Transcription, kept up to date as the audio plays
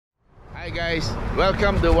Hi guys,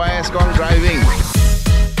 welcome to YS Khong Driving.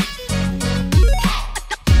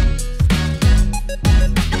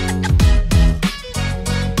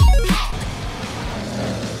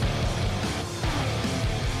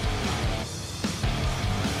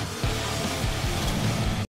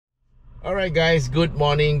 Alright guys, good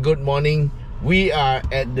morning. We are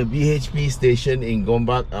at the BHP station in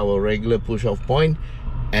Gombak, our regular push-off point,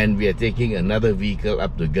 and we are taking another vehicle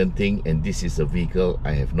up to Genting, and this is a vehicle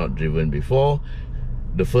I have not driven before.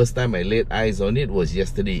 The first time I laid eyes on it was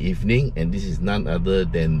yesterday evening, and this is none other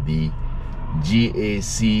than the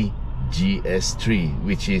GAC GS3,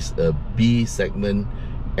 which is a B segment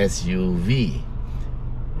SUV.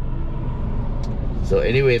 So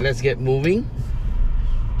anyway, let's get moving.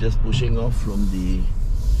 Just pushing off from the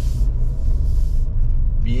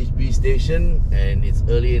BHP station, and it's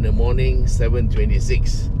early in the morning,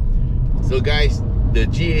 7:26. So guys, the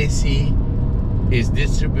GAC is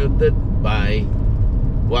distributed by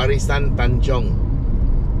Warisan Tanchong,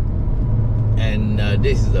 and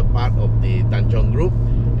this is a part of the Tanchong group,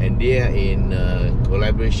 and they are in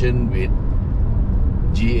collaboration with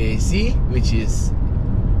GAC, which is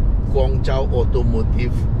Guangzhou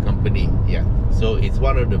Automotive Company. Yeah, so it's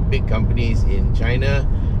one of the big companies in China,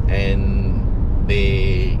 and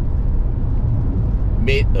they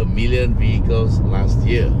made 1 million vehicles last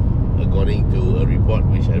year, according to a report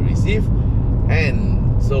which I received.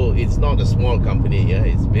 And so it's not a small company, yeah,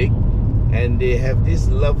 it's big, and they have this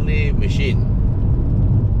lovely machine.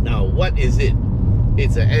 Now, what is it?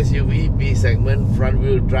 It's a SUV B segment front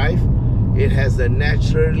wheel drive. It has a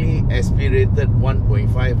naturally aspirated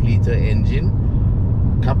 1.5 litre engine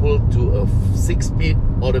coupled to a 6-speed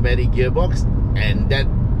automatic gearbox, and that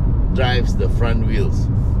drives the front wheels.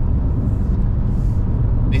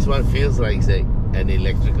 This one feels like an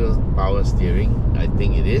electrical power steering. I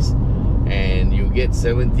think it is. And you get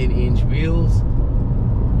 17-inch wheels,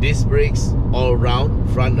 disc brakes all round,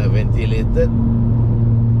 front are ventilated.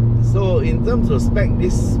 So in terms of spec,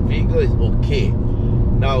 this vehicle is okay.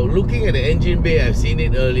 Now, looking at the engine bay, I've seen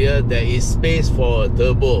it earlier, there is space for a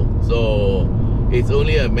turbo. So it's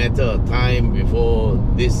only a matter of time before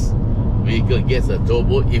this vehicle gets a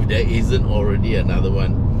turbo, if there isn't already another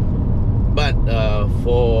one. But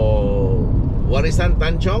for Warisan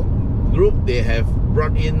Tanchong group, they have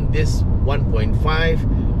brought in this 1.5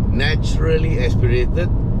 naturally aspirated.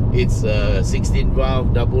 It's a 16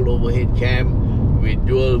 valve double overhead cam with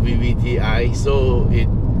dual VVTi, so it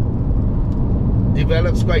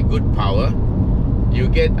develops quite good power. You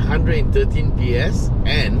get 113 PS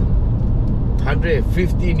and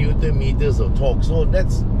 150 Newton meters of torque, so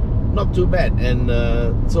that's not too bad. And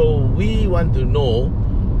so we want to know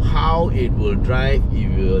how it will drive if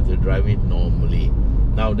you were to drive it normally.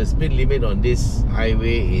 Now, the speed limit on this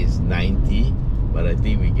highway is 90, but I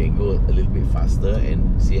think we can go a little bit faster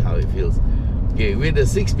and see how it feels. Okay, with the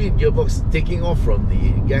 6-speed gearbox, taking off from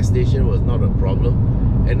the gas station was not a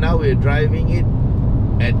problem, and now we're driving it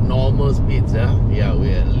at normal speeds. Yeah,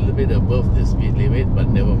 we're a little bit above the speed limit, but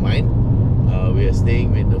never mind. We are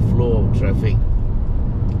staying with the flow of traffic.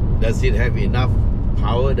 Does it have enough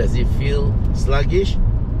power? Does it feel sluggish?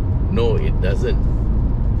 No, it doesn't.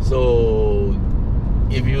 So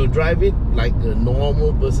if you drive it like a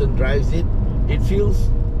normal person drives it, it feels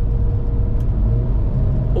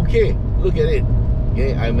okay. Look at it.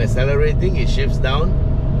 Okay, I'm accelerating, it shifts down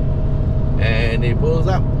and it pulls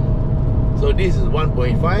up. So this is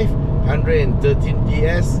 1.5, 113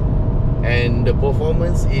 PS, and the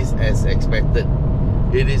performance is as expected.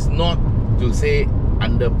 It is not to say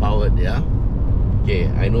underpowered, yeah. Okay,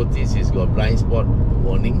 I noticed it's got blind spot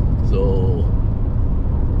warning, so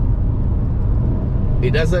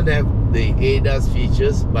it doesn't have the ADAS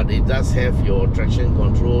features, but it does have your traction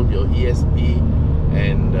control, your ESP,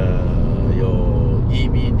 and your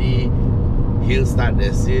EBD, hill start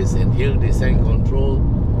assist, and hill descent control.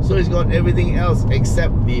 So it's got everything else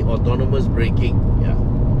except the autonomous braking, yeah.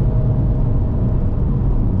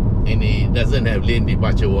 And it doesn't have lane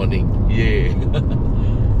departure warning. Yeah.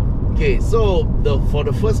 Okay, so for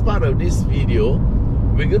the first part of this video,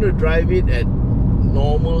 we're going to drive it at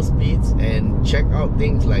normal speeds and check out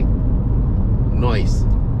things like noise.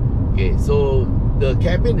 Okay, so the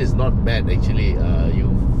cabin is not bad actually.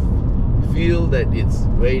 You feel that it's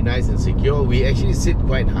very nice and secure. We actually sit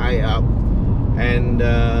quite high up, and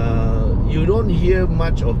you don't hear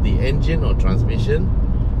much of the engine or transmission,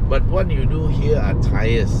 but what you do hear are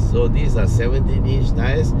tires. So these are 17-inch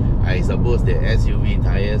tires. I suppose they're SUV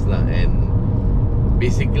tires lah, and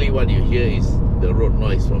basically what you hear is the road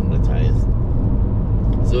noise from the tires.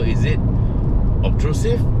 So is it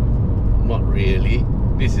obtrusive? Not really.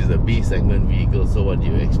 this is a B segment vehicle, so what do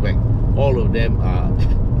you expect? All of them are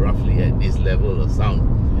roughly at this level of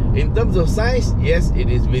sound. In terms of size, yes, it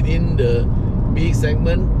is within the B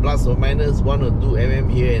segment, plus or minus 1 or 2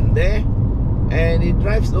 mm here and there, and it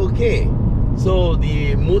drives okay. So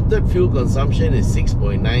the mooted fuel consumption is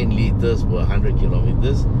 6.9 liters per 100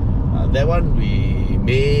 kilometers. That one we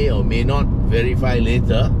may or may not verify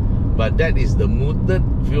later, but that is the mooted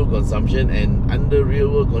fuel consumption, and under real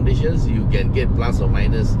world conditions you can get plus or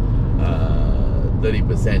minus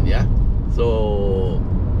 30%, yeah. So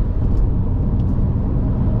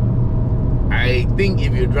I think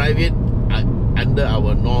if you drive it under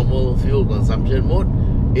our normal fuel consumption mode,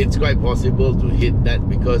 it's quite possible to hit that,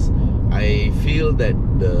 because I feel that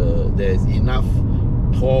there's enough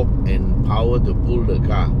torque and power to pull the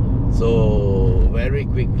car. So very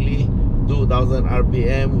quickly, 2000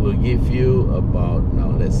 RPM will give you about,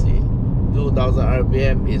 now let's see, 2000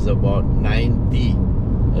 RPM is about 90,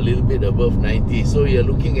 a little bit above 90. So you're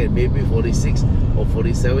looking at maybe 46 or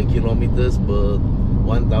 47 kilometers per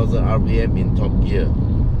 1000 RPM in top gear.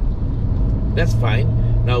 That's fine.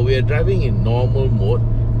 Now we are driving in normal mode.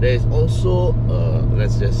 There's also,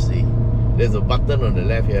 let's just see, there's a button on the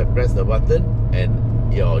left here. Press the button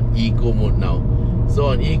and you're on eco mode now. So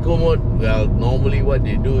on eco mode, well, normally what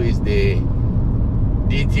they do is they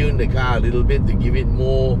detune the car a little bit to give it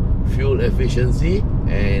more fuel efficiency,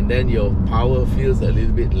 and then your power feels a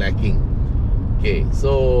little bit lacking. Okay,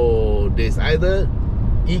 so there's either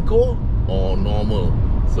eco or normal.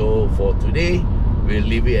 So for today, we'll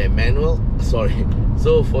leave it at manual. Sorry.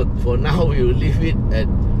 So for now, we will leave it at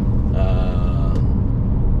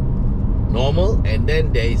normal, and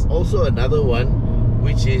then there is also another one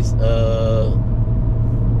which is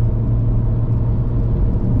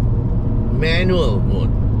manual mode.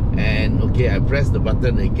 And okay, I press the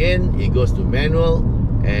button again, it goes to manual,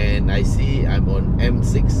 and I see I'm on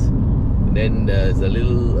M6. And then there's a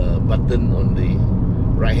little button on the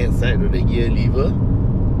right hand side of the gear lever,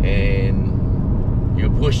 and you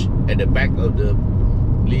push at the back of the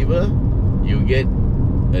lever, you get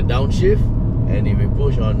a downshift, and if you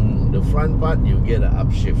push on the front part, you get an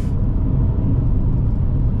upshift.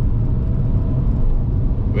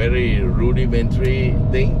 Very rudimentary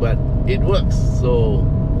thing, but it works. So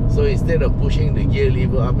instead of pushing the gear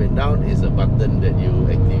lever up and down, it's a button that you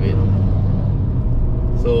activate.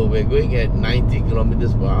 So we're going at 90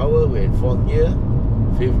 kilometers per hour. We're in 4th gear,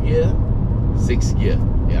 5th gear, 6th gear.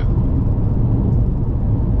 Yeah.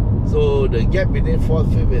 So the gap between 4th,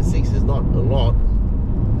 5th and 6th is not a lot.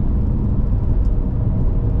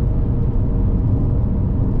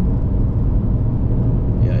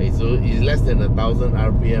 So it's less than 1000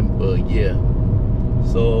 RPM per gear.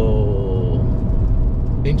 So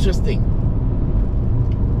interesting.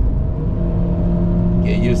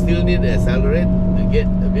 Okay, you still need to accelerate to get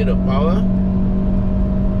a bit of power,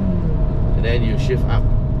 and then you shift up.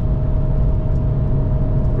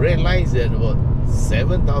 Red light is at about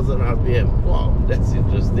 7000 RPM. Wow, that's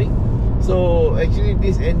interesting. So actually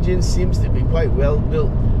this engine seems to be quite well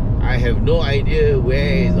built. I have no idea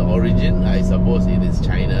where is the origin. I suppose it is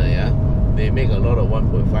China, yeah. They make a lot of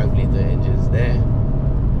 1.5 liter engines there.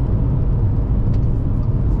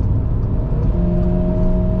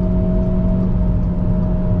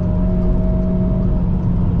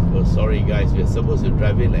 Oh, sorry guys, we're supposed to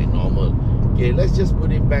drive it like normal. Okay, let's just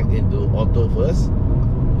put it back into auto first.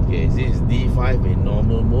 Okay, this is D5 in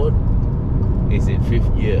normal mode. It's in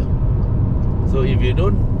 5th gear. So if you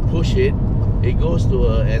don't push it, it goes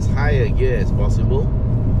to as high a gear as possible,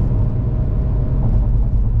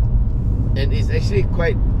 and it's actually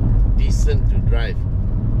quite decent to drive.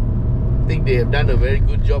 I think they have done a very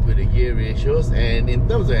good job with the gear ratios, and in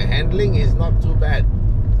terms of handling, it's not too bad.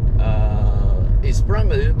 It's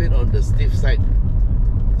sprung a little bit on the stiff side.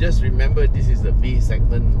 Just remember, this is a B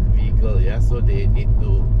segment vehicle, yeah, so they need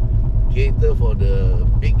to cater for the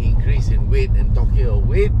big increase in weight. And talking of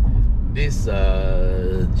weight, this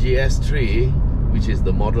GS3, which is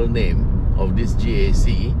the model name of this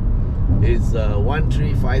GAC, is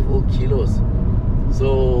 1350 kilos.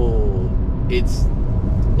 So it's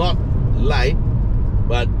not light,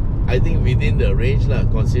 but I think within the range lah,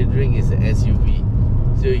 considering it's an SUV.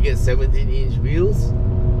 So you get 17-inch wheels,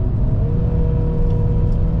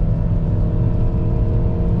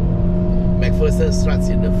 McPherson struts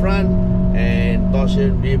in the front, and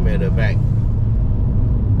torsion beam at the back.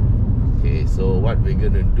 Okay, so what we're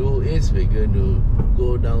going to do is we're going to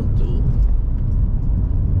go down to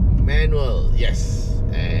manual, yes,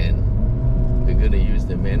 and we're going to use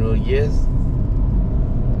the manual gears.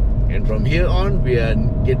 And from here on, we are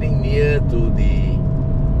getting near to the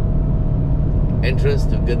entrance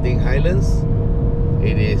to Genting Highlands.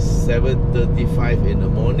 It is 7:35 in the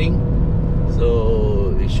morning,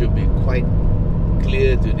 so it should be quite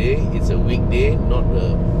clear today. It's a weekday, not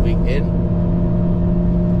a weekend.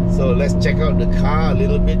 So let's check out the car a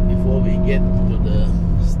little bit before we get to the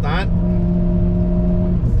start.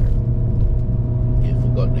 Okay,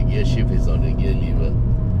 forgot the gear shift is on the gear lever.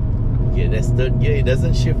 Okay, that's third gear. It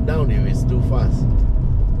doesn't shift down if it's too fast.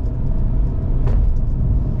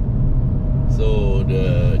 So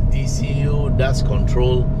the DCU does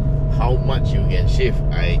control how much you can shift.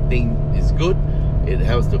 I think it's good. It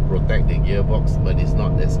helps to protect the gearbox, but it's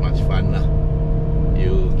not as much fun lah.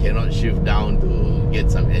 You cannot shift down to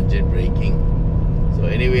get some engine braking. So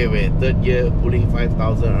anyway, we're in third gear, pulling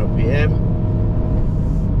 5,000 RPM.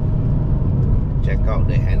 Check out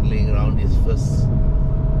the handling around this first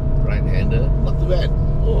right-hander. Not too bad.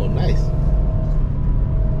 Oh, nice.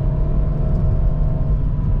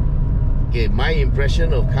 Okay, my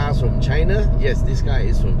impression of cars from China. Yes, this car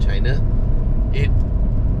is from China. It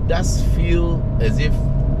does feel as if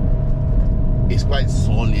it's quite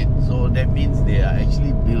solid. So that means they are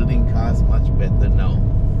actually building cars much better now.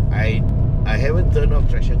 I haven't turned off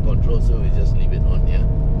traction control, so we just leave it on here.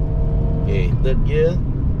 Okay, third gear.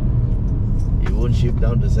 It won't shift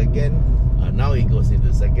down to second. Now it goes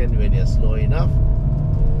into second when you're slow enough.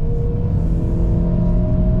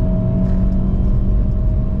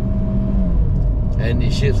 And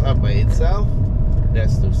it shifts up by itself.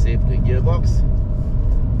 That's to save the gearbox.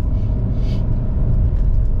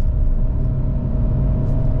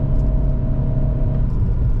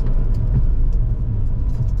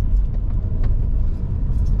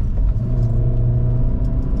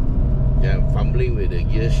 Yeah, I'm fumbling with the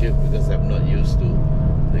gear shift because I'm not used to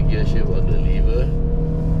the gear shift on the lever.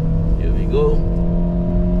 Here we go.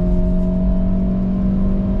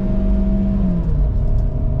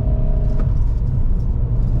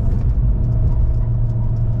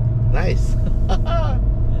 Nice.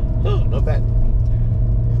 Oh, not bad.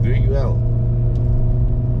 Doing well.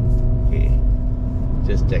 Okay.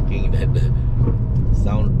 Just checking that the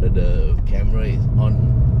sound, the camera is on.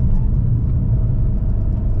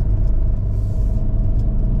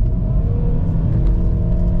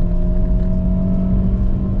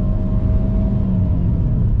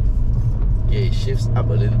 Okay, it shifts up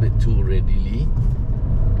a little bit too readily.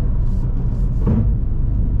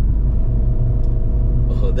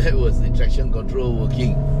 Oh, that was the traction control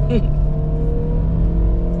working.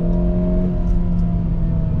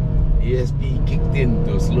 ESP kicked in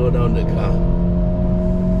to slow down the car.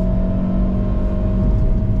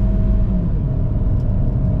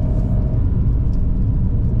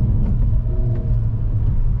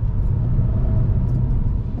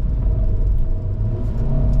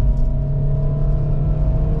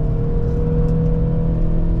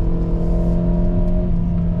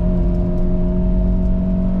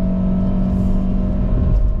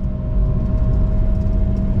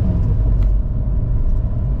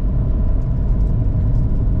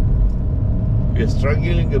 We're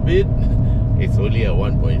struggling a bit. It's only a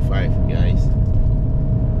 1.5, guys.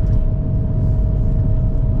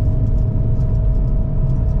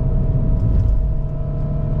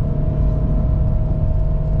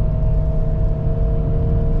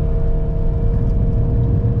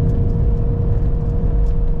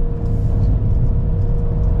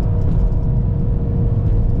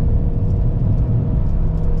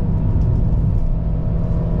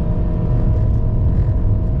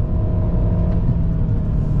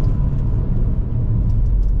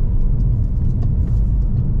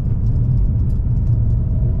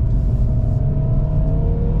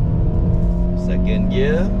 Second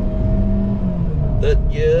gear, third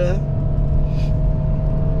gear.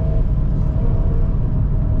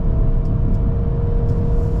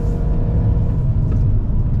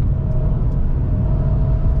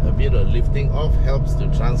 A bit of lifting off helps to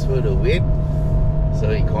transfer the weight, so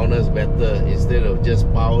it corners better. Instead of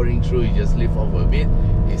just powering through, you just lift off a bit.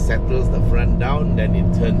 It settles the front down, then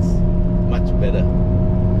it turns much better.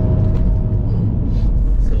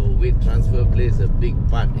 Weight transfer plays a big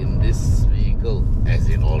part in this vehicle, as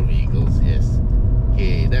in all vehicles, yes.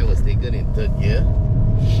 Okay, that was taken in third gear.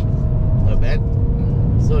 Not bad.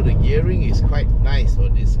 So the gearing is quite nice for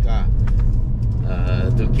this car.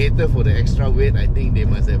 To cater for the extra weight, I think they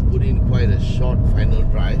must have put in quite a short final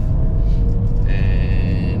drive.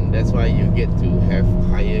 And that's why you get to have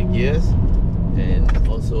higher gears. And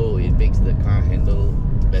also it makes the car handle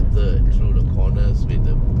better through the corners with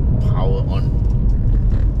the power on.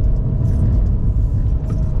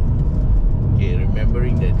 Okay,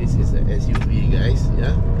 remembering that this is an SUV, guys,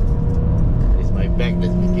 yeah? It's my back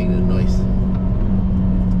that's making the noise.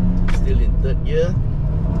 Still in third gear.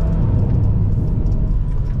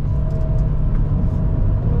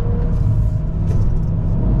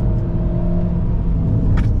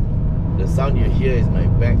 here is my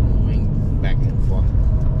back moving back and forth.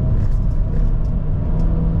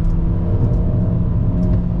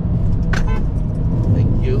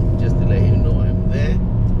 Thank you, just to let you know I'm there.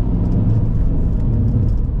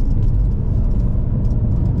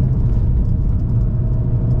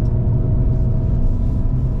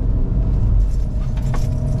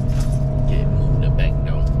 Okay, move the back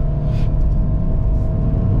down.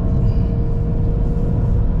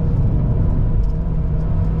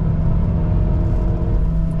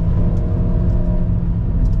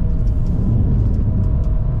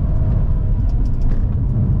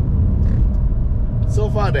 So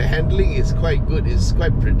far the handling is quite good, it's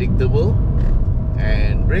quite predictable,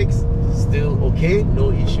 and brakes still okay,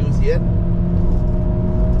 no issues yet.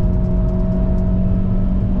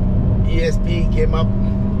 ESP came up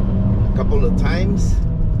a couple of times,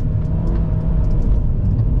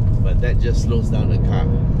 but that just slows down the car.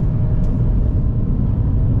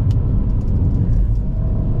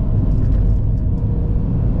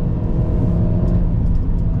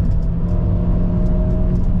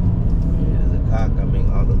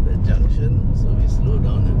 So we slow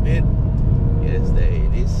down a bit. Yes, there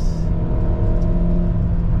it is.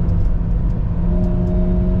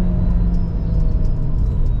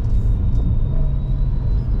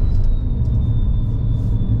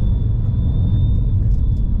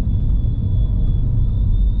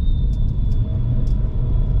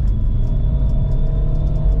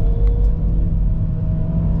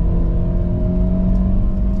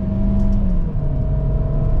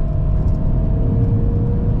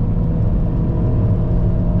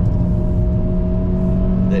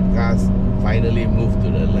 That car's finally moved to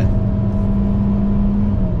the left.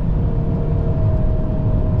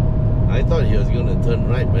 I thought he was going to turn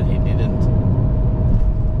right, but he didn't.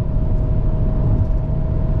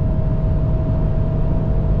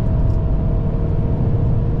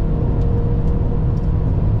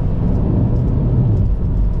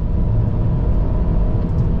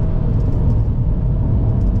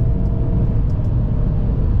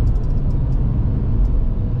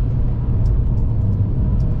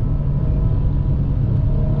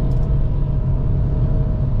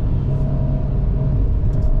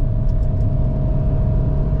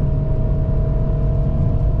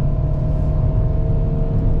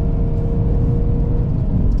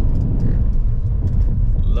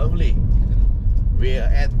 We are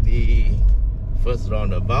at the first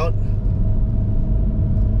roundabout.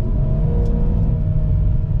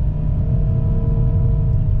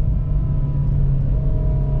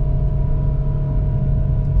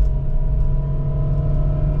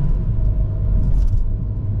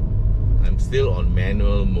 I'm still on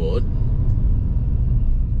manual mode.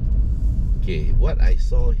 Okay, what I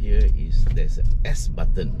saw here is there's an S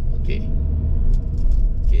button. Okay,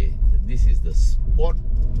 this is the sport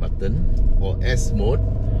button or S mode,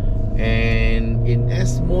 and in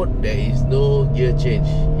S mode there is no gear change.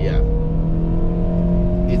 Yeah,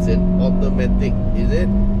 it's an automatic, is it?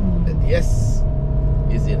 Yes,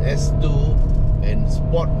 it's in S2 and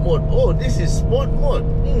sport mode. Oh, this is sport mode.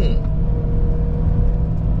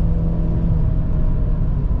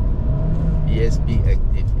 ESP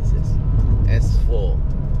active, it says. S4.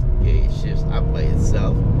 Okay, it shifts up by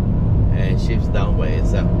itself and shifts down by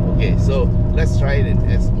itself. Okay, so let's try it in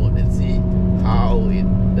S mode and see how it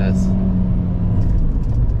does.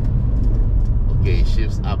 Okay, it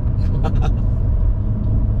shifts up.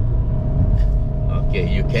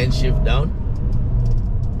 Okay, you can shift down.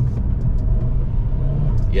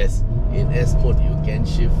 Yes, in S mode you can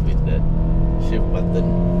shift with the shift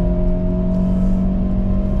button.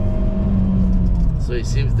 So it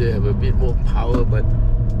seems to have a bit more power, but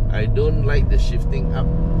I don't like the shifting up,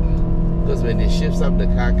 because when it shifts up the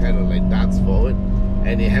car kind of like darts forward,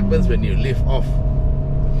 and it happens when you lift off.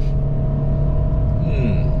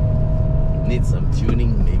 Needs some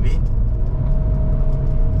tuning maybe,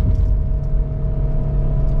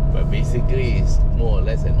 but basically it's more or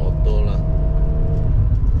less an auto lah.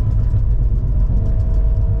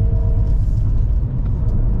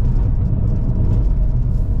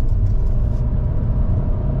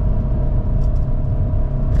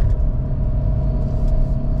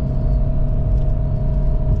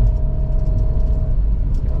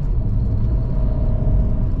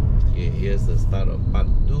 Here's the start of part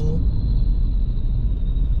 2.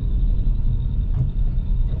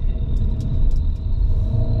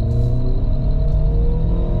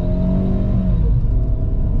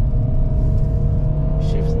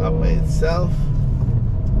 Shifts up by itself.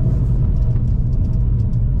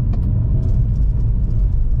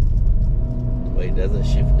 But it doesn't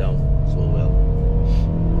shift down so well.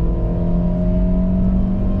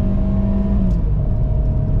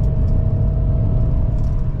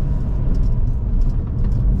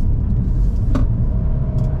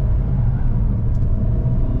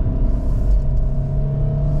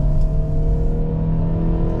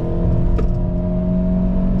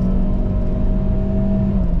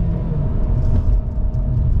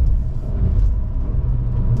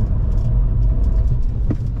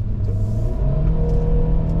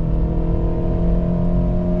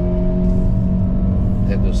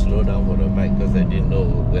 slow down for the bike because I didn't know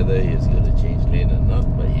whether he was going to change lane or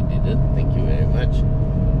not, but he didn't. Thank you very much.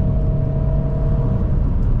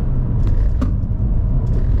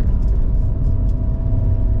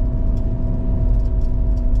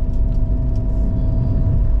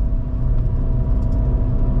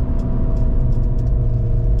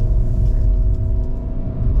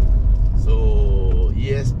 So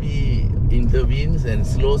ESP intervenes and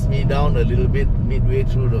slows me down a little bit midway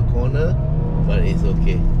through the corner, but it's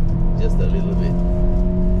okay, just a little bit.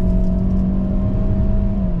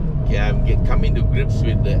 Okay, I'm coming to grips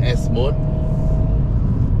with the S mode.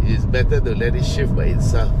 It's better to let it shift by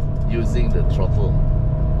itself using the throttle.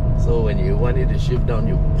 So when you want it to shift down,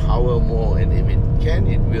 you power more, and if it can,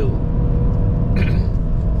 it will.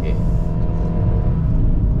 Okay.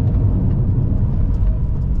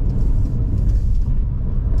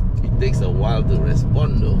 It takes a while to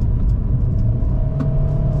respond though.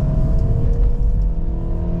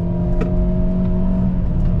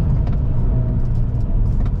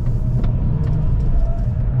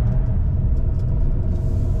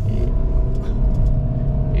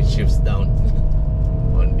 Shifts down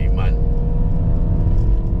on demand.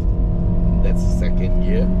 That's second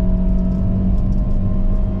gear.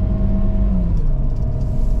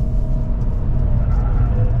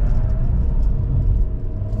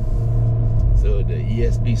 So the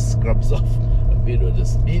ESP scrubs off a bit of the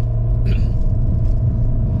speed.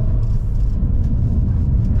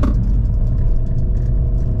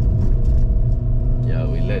 Yeah,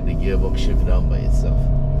 we let the gearbox shift down by itself.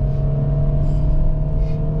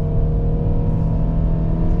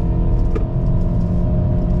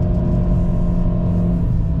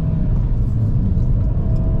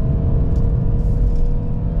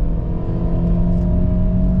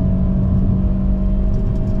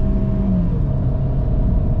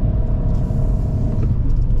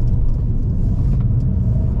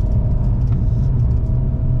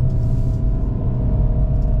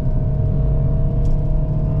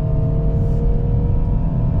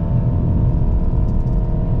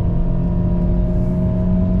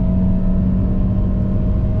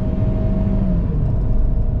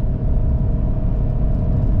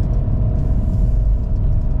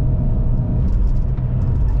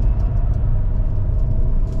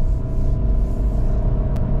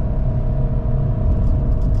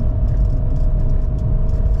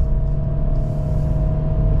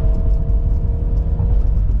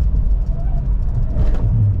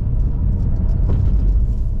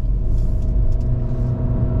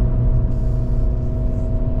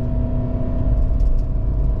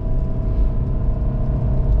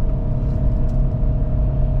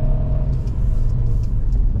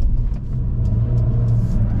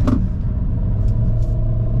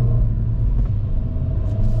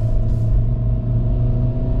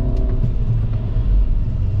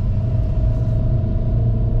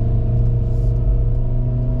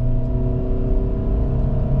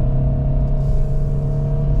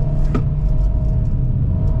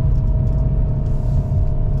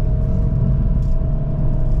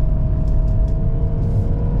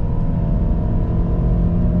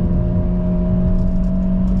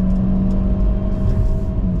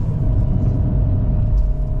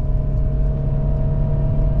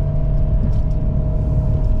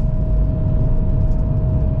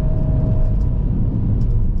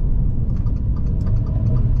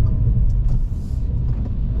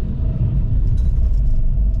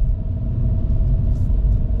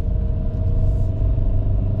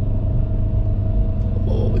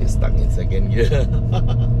 Stuck in second gear.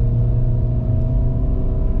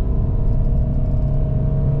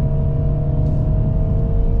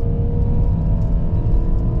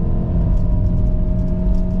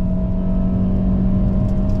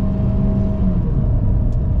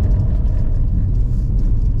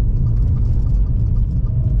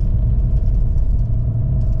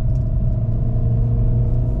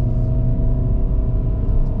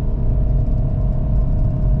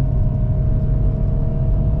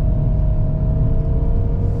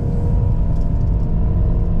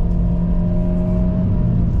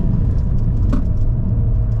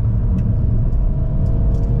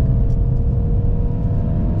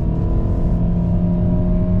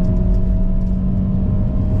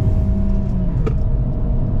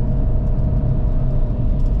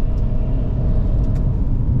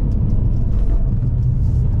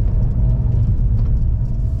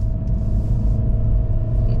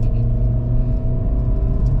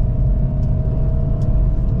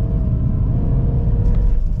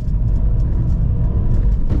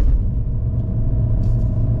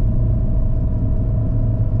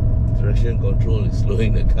 Control is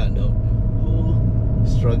slowing the car down. Ooh,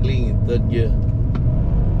 struggling in third gear.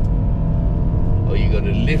 or you got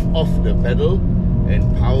to lift off the pedal and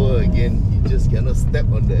power again. You just cannot step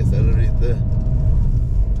on the accelerator.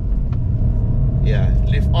 Yeah,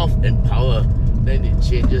 lift off and power, then it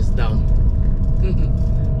changes down.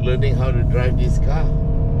 Learning how to drive this car.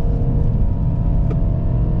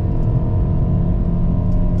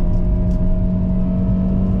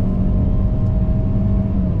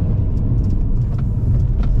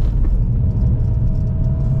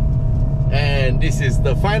 And this is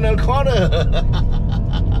the final corner.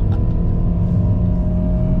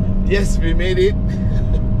 Yes, we made it.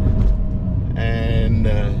 And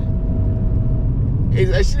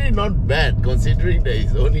it's actually not bad considering that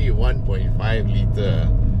it's only 1.5 litre.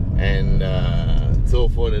 And so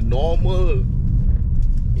for the normal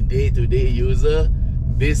day-to-day user,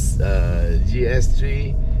 this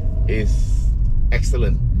GS3 is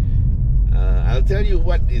excellent. I'll tell you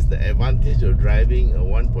what is the advantage of driving a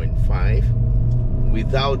 1.5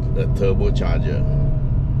 without a turbocharger.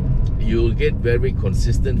 You'll get very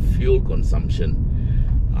consistent fuel consumption.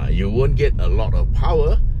 You won't get a lot of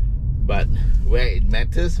power, but where it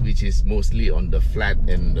matters, which is mostly on the flat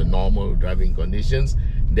and the normal driving conditions,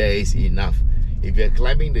 there is enough. If you're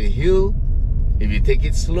climbing the hill, if you take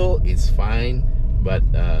it slow, it's fine, but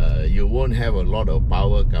you won't have a lot of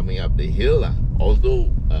power coming up the hill. Although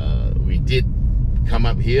we did come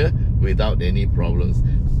up here without any problems.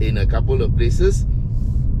 In a couple of places,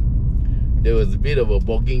 there was a bit of a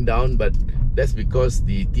bogging down, but that's because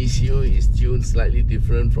the TCU is tuned slightly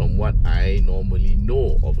different from what I normally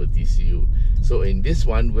know of a TCU. So in this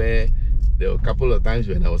one, where there were a couple of times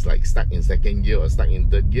when I was like stuck in second gear or stuck in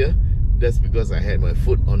third gear, that's because I had my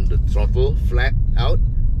foot on the throttle flat out,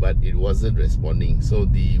 but it wasn't responding. So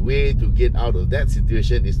the way to get out of that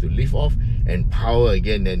situation is to lift off and power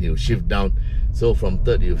again, then you'll shift down. So from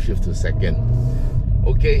third, you'll shift to second.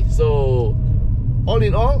 Okay, so all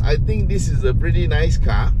in all, I think this is a pretty nice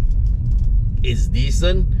car. It's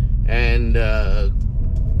decent, and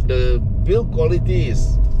the build quality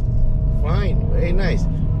is fine, very nice.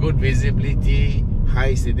 Good visibility,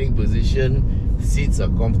 high sitting position, seats are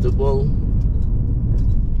comfortable.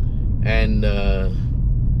 And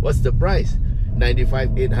what's the price?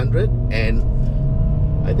 95,800, and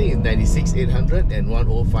I think it's 96,800 and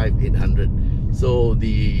 105,800. So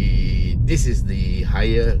this is the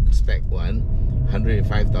higher spec one,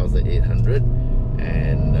 105,800,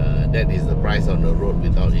 and that is the price on the road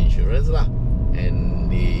without insurance lah. And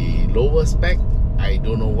the lower spec, I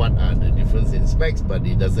don't know what are the difference in specs, but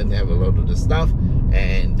it doesn't have a lot of the stuff,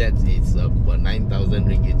 and that is about 9,000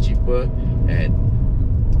 ringgit cheaper at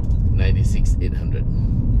 96,800.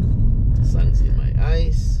 Sun's in my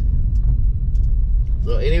eyes.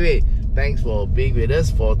 So anyway, thanks for being with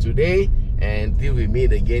us for today, and till we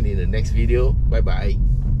meet again in the next video. Bye bye.